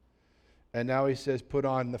 And now he says put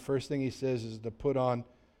on. The first thing he says is to put on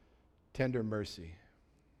tender mercy.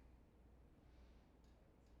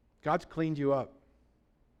 God's cleaned you up.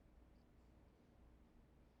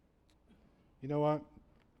 You know what?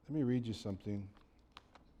 Let me read you something.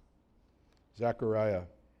 Zechariah.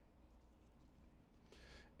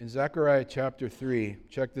 In Zechariah chapter 3,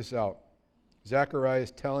 check this out. Zechariah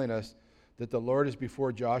is telling us that the Lord is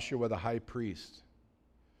before Joshua the high priest.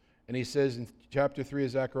 And he says in chapter 3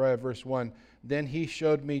 of Zechariah, verse 1, "Then he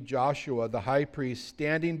showed me Joshua the high priest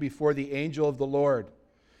standing before the angel of the Lord,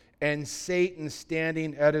 and Satan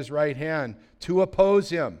standing at his right hand to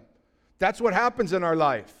oppose him." That's what happens in our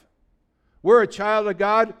life. We're a child of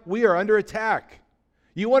God. We are under attack.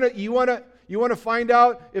 You want to find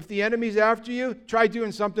out if the enemy's after you? Try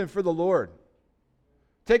doing something for the Lord.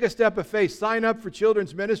 Take a step of faith. Sign up for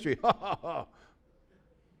children's ministry. All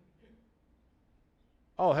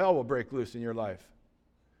hell will break loose in your life.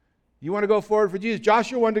 You want to go forward for Jesus?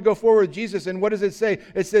 Joshua wanted to go forward with Jesus, and what does it say?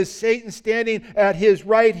 It says Satan standing at his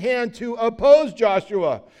right hand to oppose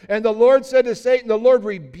Joshua. And the Lord said to Satan, "The Lord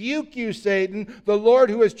rebuke you, Satan. The Lord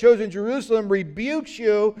who has chosen Jerusalem rebukes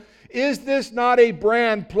you. Is this not a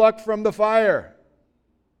brand plucked from the fire?"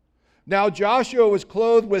 Now Joshua was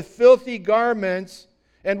clothed with filthy garments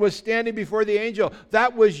and was standing before the angel.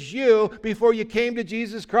 That was you before you came to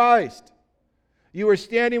Jesus Christ. You were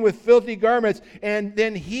standing with filthy garments. And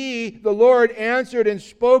then he, the Lord, answered and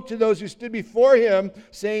spoke to those who stood before him,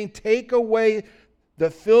 saying, "Take away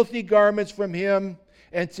the filthy garments from him."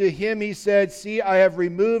 And to him he said, "See, I have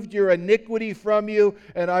removed your iniquity from you,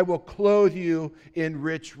 and I will clothe you in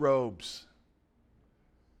rich robes."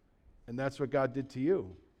 And that's what God did to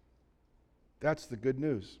you. That's the good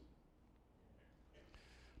news.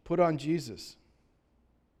 Put on Jesus.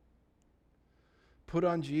 Put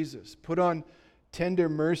on Jesus. Put on tender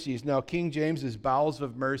mercies. Now, King James is bowels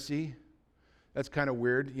of mercy. That's kind of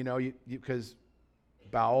weird, because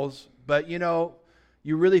bowels. But,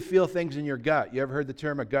 you really feel things in your gut. You ever heard the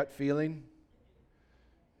term a gut feeling?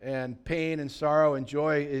 And pain and sorrow and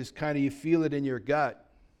joy is kind of, you feel it in your gut.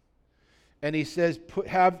 And he says,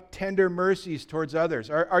 have tender mercies towards others.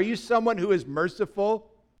 Are you someone who is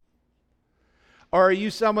merciful? Or are you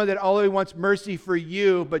someone that only wants mercy for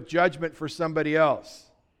you, but judgment for somebody else?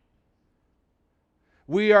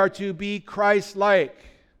 We are to be Christ-like.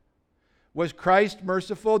 Was Christ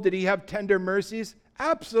merciful? Did he have tender mercies?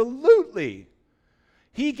 Absolutely.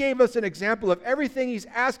 He gave us an example of everything he's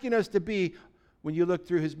asking us to be when you look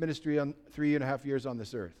through his ministry on 3.5 years on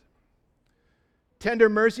this earth. Tender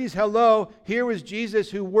mercies, hello. Here was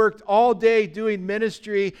Jesus who worked all day doing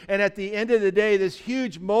ministry, and at the end of the day, this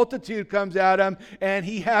huge multitude comes at him, and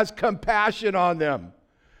he has compassion on them.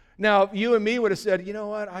 Now, you and me would have said, "You know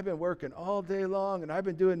what? I've been working all day long, and I've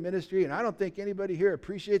been doing ministry, and I don't think anybody here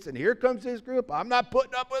appreciates it. And here comes this group. I'm not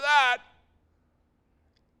putting up with that."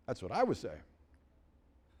 That's what I would say.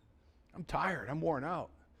 I'm tired. I'm worn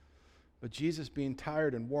out. But Jesus, being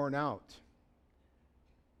tired and worn out,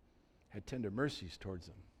 had tender mercies towards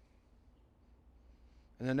them.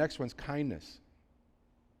 And the next one's kindness.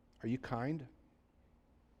 Are you kind?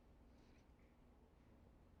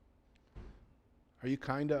 Are you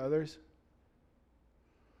kind to others?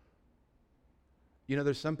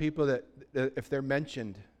 There's some people that if they're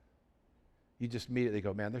mentioned, you just immediately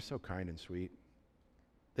go, "Man, they're so kind and sweet.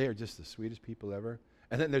 They are just the sweetest people ever."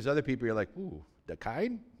 And then there's other people you're like, "Ooh, the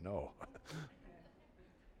kind? No."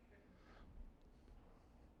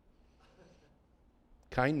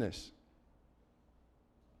 Kindness.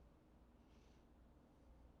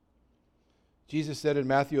 Jesus said in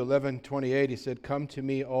Matthew 11:28, he said, "Come to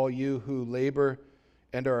me, all you who labor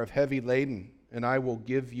and are of heavy laden, and I will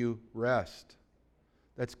give you rest."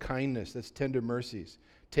 That's kindness. That's tender mercies.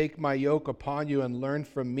 "Take my yoke upon you and learn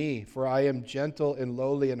from me, for I am gentle and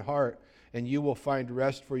lowly in heart, and you will find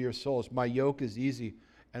rest for your souls. My yoke is easy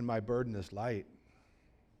and my burden is light."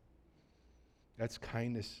 That's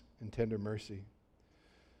kindness and tender mercy.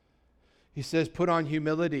 He says, put on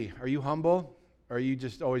humility. Are you humble? Or you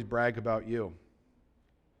just always brag about you?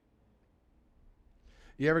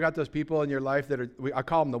 You ever got those people in your life that are, I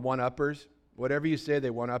call them the one-uppers. Whatever you say, they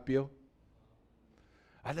one-up you.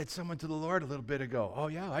 I led someone to the Lord a little bit ago. Oh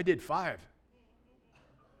yeah, I did 5.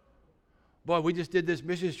 Boy, we just did this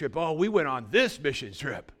mission trip. Oh, we went on this mission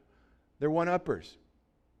trip. They're one-uppers.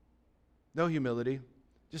 No humility.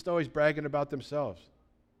 Just always bragging about themselves.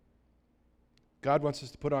 God wants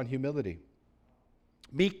us to put on humility.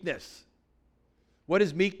 Meekness. What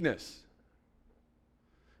is meekness?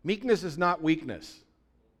 Meekness is not weakness.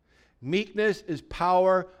 Meekness is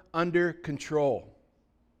power under control.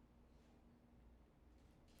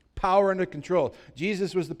 Power under control.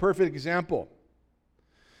 Jesus was the perfect example.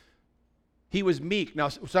 He was meek. Now,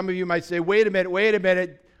 some of you might say, wait a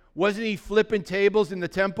minute. Wasn't he flipping tables in the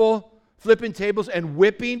temple? Flipping tables and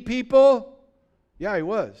whipping people? Yeah, he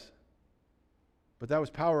was. But that was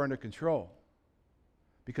power under control.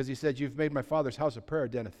 Because he said, you've made my Father's house a prayer, a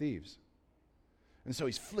den of thieves. And so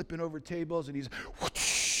he's flipping over tables and he's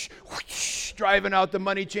whoosh, whoosh, driving out the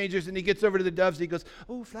money changers, and he gets over to the doves and he goes,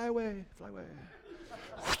 oh, fly away, fly away.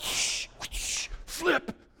 Whoosh, whoosh,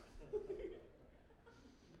 flip.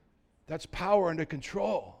 That's power under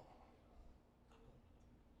control.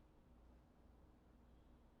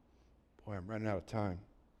 Boy, I'm running out of time.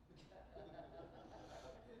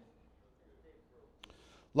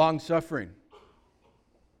 Long-suffering.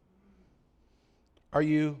 Are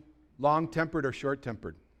you long-tempered or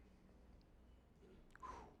short-tempered?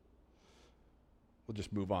 We'll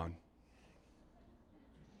just move on.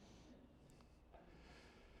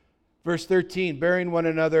 Verse 13, bearing one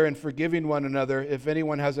another and forgiving one another. If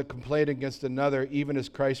anyone has a complaint against another, even as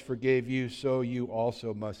Christ forgave you, so you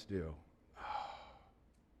also must do.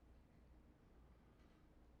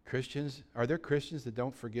 Christians, are there Christians that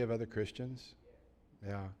don't forgive other Christians?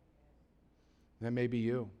 Yeah. That may be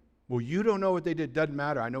you. Well, you don't know what they did. Doesn't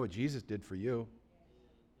matter. I know what Jesus did for you.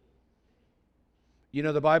 You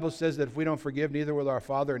know, the Bible says that if we don't forgive, neither will our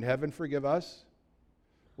Father in heaven forgive us.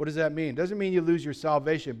 What does that mean? It doesn't mean you lose your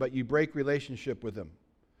salvation, but you break relationship with him.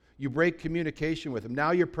 You break communication with him.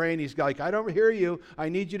 Now you're praying. He's like, I don't hear you. I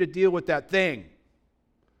need you to deal with that thing.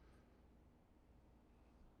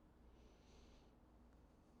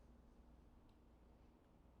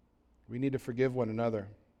 We need to forgive one another.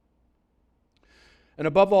 And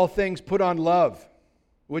above all things, put on love,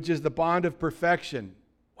 which is the bond of perfection.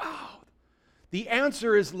 Wow. The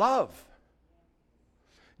answer is love.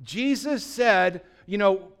 Jesus said, you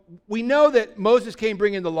know, we know that Moses came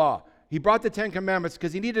bringing the law. He brought the 10 Commandments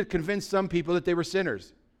because he needed to convince some people that they were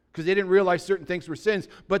sinners, because they didn't realize certain things were sins.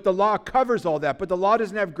 But the law covers all that. But the law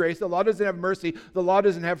doesn't have grace. The law doesn't have mercy. The law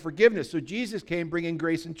doesn't have forgiveness. So Jesus came bringing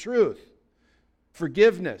grace and truth,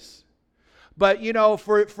 forgiveness. But, you know,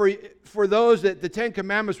 for those that the 10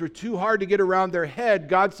 Commandments were too hard to get around their head,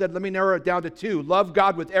 God said, let me narrow it down to 2. Love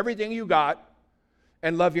God with everything you got,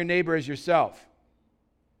 and love your neighbor as yourself.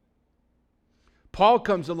 Paul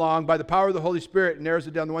comes along by the power of the Holy Spirit and narrows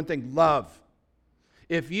it down to one thing: love.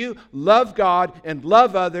 If you love God and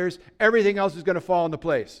love others, everything else is going to fall into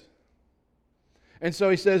place. And so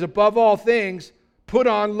he says, above all things, put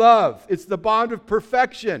on love. It's the bond of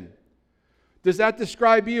perfection. Does that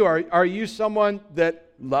describe you? Are you someone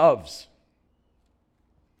that loves?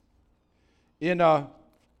 In 1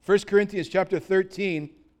 Corinthians chapter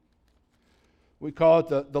 13, we call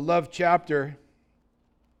it the love chapter.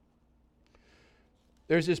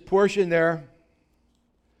 There's this portion there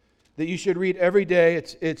that you should read every day.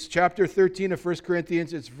 It's chapter 13 of 1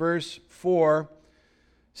 Corinthians. It's verse 4.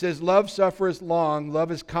 It says, love suffereth long, love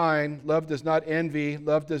is kind, love does not envy,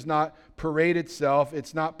 love does not parade itself,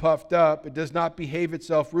 it's not puffed up, it does not behave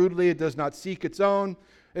itself rudely, it does not seek its own,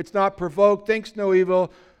 it's not provoked, thinks no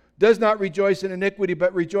evil, does not rejoice in iniquity,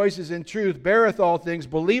 but rejoices in truth, beareth all things,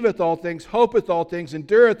 believeth all things, hopeth all things,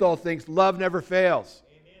 endureth all things. Love never fails.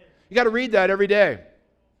 Amen. You got to read that every day.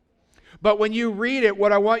 But when you read it,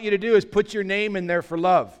 what I want you to do is put your name in there for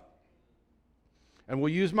love. And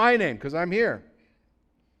we'll use my name because I'm here.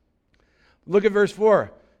 Look at verse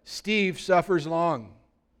 4. Steve suffers long,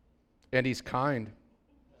 and he's kind.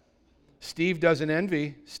 Steve doesn't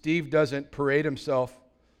envy. Steve doesn't parade himself.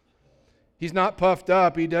 He's not puffed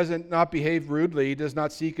up. He doesn't not behave rudely. He does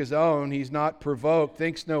not seek his own. He's not provoked,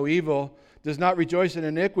 thinks no evil, does not rejoice in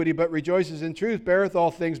iniquity, but rejoices in truth, beareth all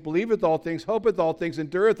things, believeth all things, hopeth all things,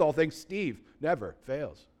 endureth all things. Steve never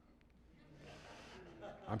fails.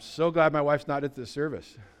 I'm so glad my wife's not at this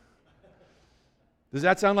service. Does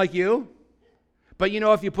that sound like you? But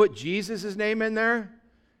if you put Jesus' name in there,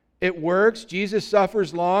 it works. Jesus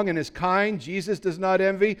suffers long and is kind. Jesus does not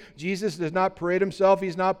envy. Jesus does not parade himself.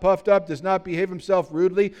 He's not puffed up, does not behave himself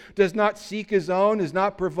rudely, does not seek his own, is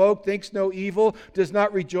not provoked, thinks no evil, does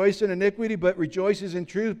not rejoice in iniquity, but rejoices in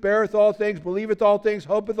truth, beareth all things, believeth all things,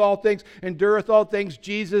 hopeth all things, endureth all things.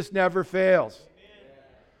 Jesus never fails.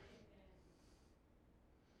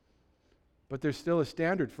 But there's still a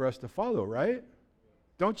standard for us to follow, right?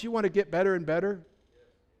 Don't you want to get better and better?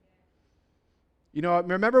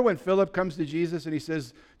 Remember when Philip comes to Jesus and he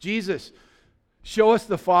says, Jesus, show us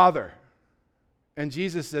the Father. And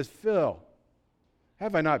Jesus says, Phil,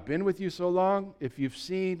 have I not been with you so long? If you've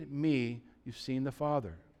seen me, you've seen the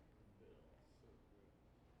Father.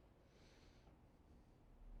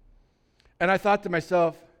 And I thought to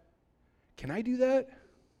myself, can I do that?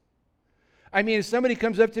 I mean, if somebody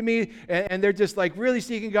comes up to me and they're just like really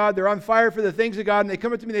seeking God, they're on fire for the things of God, and they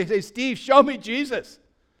come up to me and they say, Steve, show me Jesus.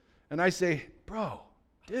 And I say, bro,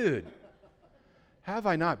 dude, have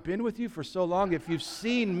I not been with you for so long? If you've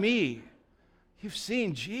seen me, you've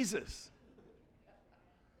seen Jesus.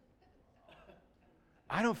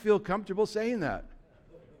 I don't feel comfortable saying that.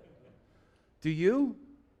 Do you?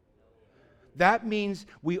 That means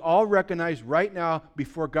we all recognize right now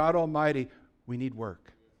before God Almighty, we need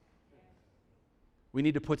work. We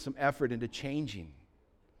need to put some effort into changing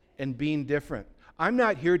and being different. I'm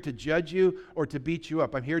not here to judge you or to beat you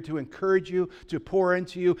up. I'm here to encourage you, to pour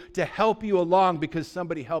into you, to help you along because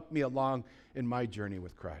somebody helped me along in my journey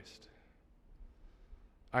with Christ.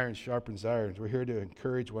 Iron sharpens iron. We're here to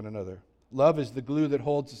encourage one another. Love is the glue that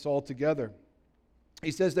holds us all together.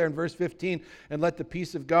 He says there in verse 15, and let the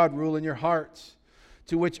peace of God rule in your hearts,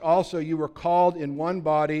 to which also you were called in one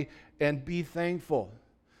body, and be thankful.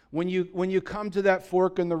 When you come to that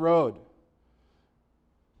fork in the road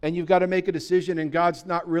and you've got to make a decision and God's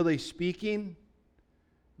not really speaking,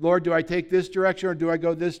 Lord, do I take this direction or do I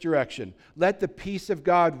go this direction? Let the peace of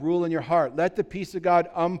God rule in your heart. Let the peace of God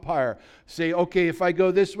umpire. Say, okay, if I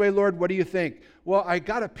go this way, Lord, what do you think? Well, I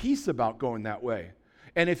got a peace about going that way.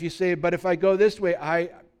 And if you say, but if I go this way, I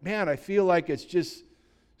feel like it's just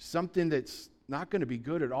something that's not going to be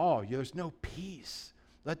good at all. There's no peace.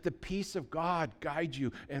 Let the peace of God guide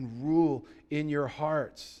you and rule in your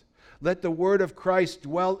hearts. Let the word of Christ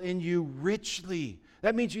dwell in you richly.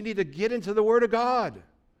 That means you need to get into the word of God.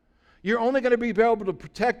 You're only going to be able to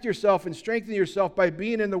protect yourself and strengthen yourself by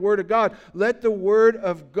being in the word of God. Let the word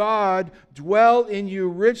of God dwell in you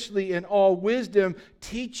richly in all wisdom,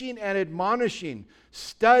 teaching and admonishing.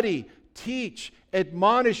 Study, teach,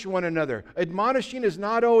 admonish one another. Admonishing is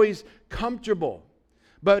not always comfortable.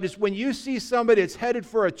 But it's when you see somebody that's headed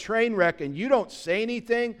for a train wreck and you don't say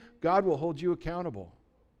anything, God will hold you accountable.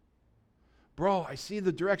 Bro, I see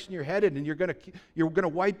the direction you're headed and you're going to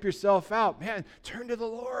wipe yourself out. Man, turn to the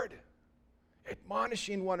Lord.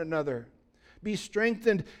 Admonishing one another. Be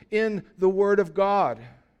strengthened in the word of God.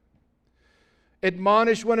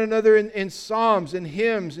 Admonish one another in psalms and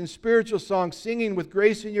hymns and spiritual songs, singing with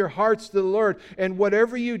grace in your hearts to the Lord. And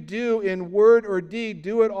whatever you do in word or deed,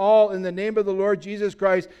 do it all in the name of the Lord Jesus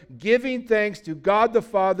Christ, giving thanks to God the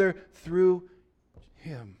Father through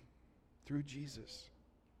Him, through Jesus.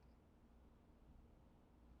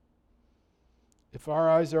 If our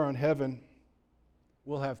eyes are on heaven,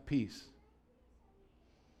 we'll have peace.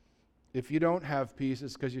 If you don't have peace,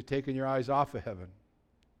 it's because you're taking your eyes off of heaven.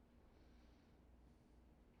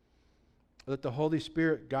 Let the Holy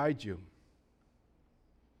Spirit guide you.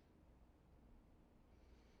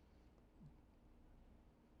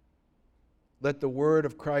 Let the word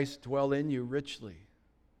of Christ dwell in you richly,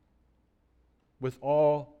 with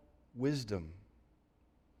all wisdom.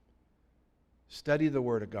 Study the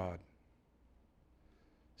word of God.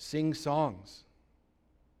 Sing songs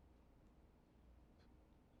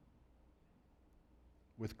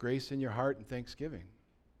with grace in your heart and thanksgiving.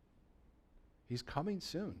 He's coming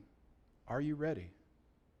soon. Are you ready?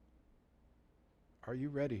 Are you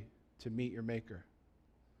ready to meet your Maker?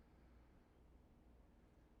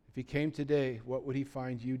 If He came today, what would He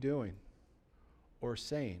find you doing or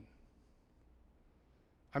saying?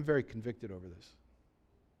 I'm very convicted over this.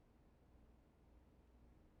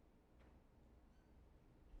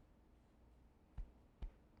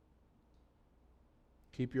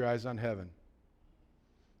 Keep your eyes on heaven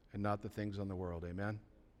and not the things on the world. Amen?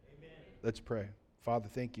 Amen. Let's pray. Father,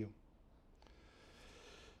 thank you.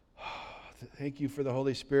 Thank you for the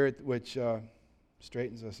Holy Spirit, which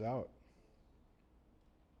straightens us out.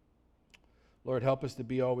 Lord, help us to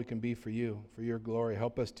be all we can be for you, for your glory.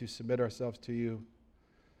 Help us to submit ourselves to you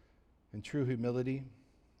in true humility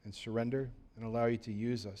and surrender, and allow you to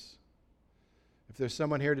use us. If there's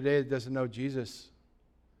someone here today that doesn't know Jesus,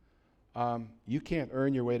 you can't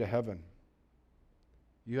earn your way to heaven.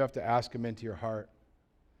 You have to ask him into your heart.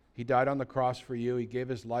 He died on the cross for you. He gave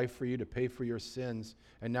his life for you to pay for your sins.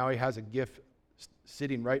 And now he has a gift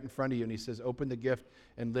sitting right in front of you, and he says, open the gift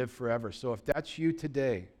and live forever. So if that's you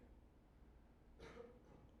today,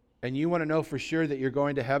 and you want to know for sure that you're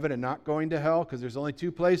going to heaven and not going to hell, because there's only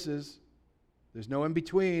two places. There's no in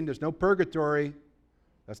between. There's no purgatory.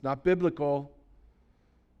 That's not biblical.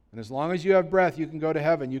 And as long as you have breath, you can go to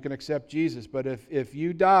heaven. You can accept Jesus. But if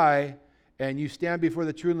you die and you stand before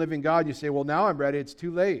the true and living God, you say, well, now I'm ready. It's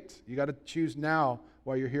too late. You got to choose now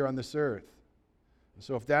while you're here on this earth. And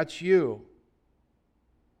so if that's you,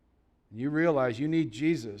 and you realize you need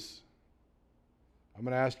Jesus, I'm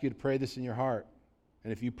going to ask you to pray this in your heart.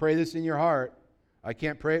 And if you pray this in your heart, I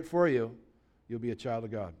can't pray it for you, you'll be a child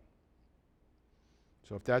of God.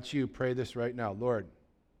 So if that's you, pray this right now. Lord,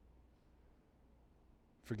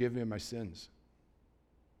 forgive me of my sins.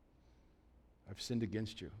 I've sinned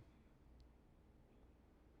against you.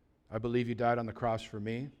 I believe you died on the cross for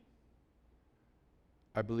me.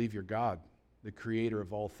 I believe you're God, the creator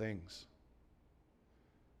of all things.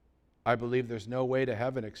 I believe there's no way to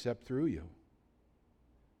heaven except through you.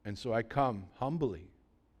 And so I come humbly,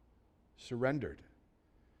 surrendered,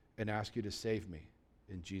 and ask you to save me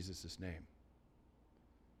in Jesus' name.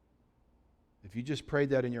 If you just prayed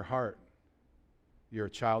that in your heart, you're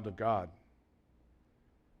a child of God.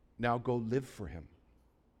 Now go live for him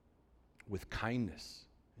with kindness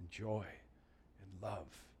and joy and love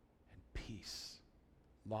and peace,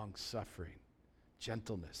 long-suffering,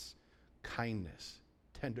 gentleness, kindness,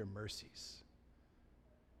 tender mercies.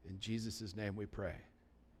 In Jesus' name we pray.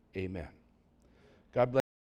 Amen. God bless.